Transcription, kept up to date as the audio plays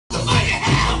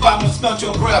smelt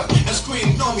your breath and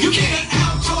screamed, no, you can't.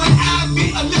 Altoid, Ivy,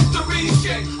 a Listerine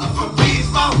shake, a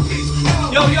Febreze mouthpiece.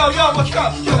 Yo, what's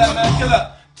up? Kill that, man, kill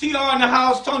up. TR in the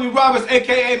house, Tony Roberts,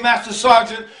 a.k.a. Master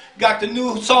Sergeant. Got the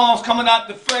new songs coming out,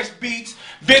 the fresh beats,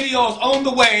 videos on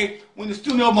the way. We're in the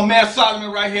studio with my man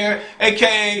Solomon right here,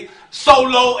 a.k.a.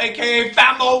 Solo, a.k.a.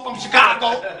 Famo from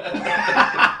Chicago.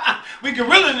 We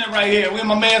gorilling it right here. We're in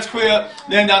my man's crib,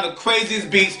 laying down the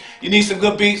craziest beats. You need some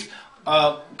good beats,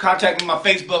 contact me on my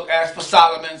Facebook, ask for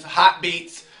Solomon's Hot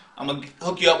Beats. I'm going to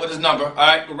hook you up with his number, all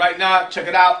right? But right now, check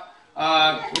it out.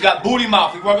 We got Booty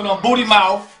Mouth. We're working on Booty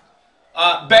Mouth,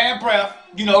 Bad Breath,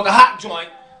 you know, the hot joint.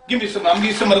 Give me some, I'm going to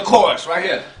give you some of the chorus right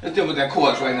here. Let's deal with that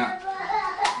chorus right now.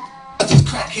 These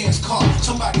crackheads caught,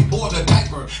 somebody bought a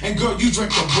diaper, and girl, you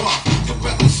drink the broth. Your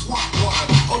breath is swamp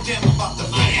water, oh damn, about the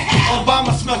flame.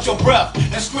 Obama smelt your breath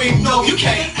and screamed, no, you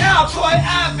can't. Altoid,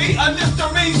 Ivy, a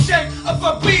Listerine shake, a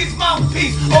Febreze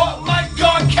mouthpiece, or my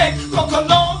God cake, from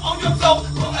cologne on your throat,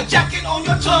 put a jacket on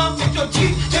your tongue, take your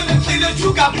teeth till it clean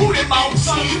you got booty mouth,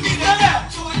 son. You need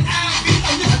that. Altoid, Ivy,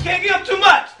 I can't give too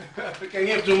much. Can't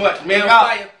give too much, man.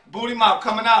 Booty Mouth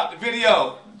coming out, the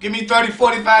video. Give me 30,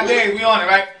 45 days, we on it,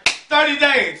 right? 30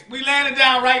 days. We laying it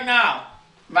down right now.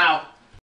 Mouth.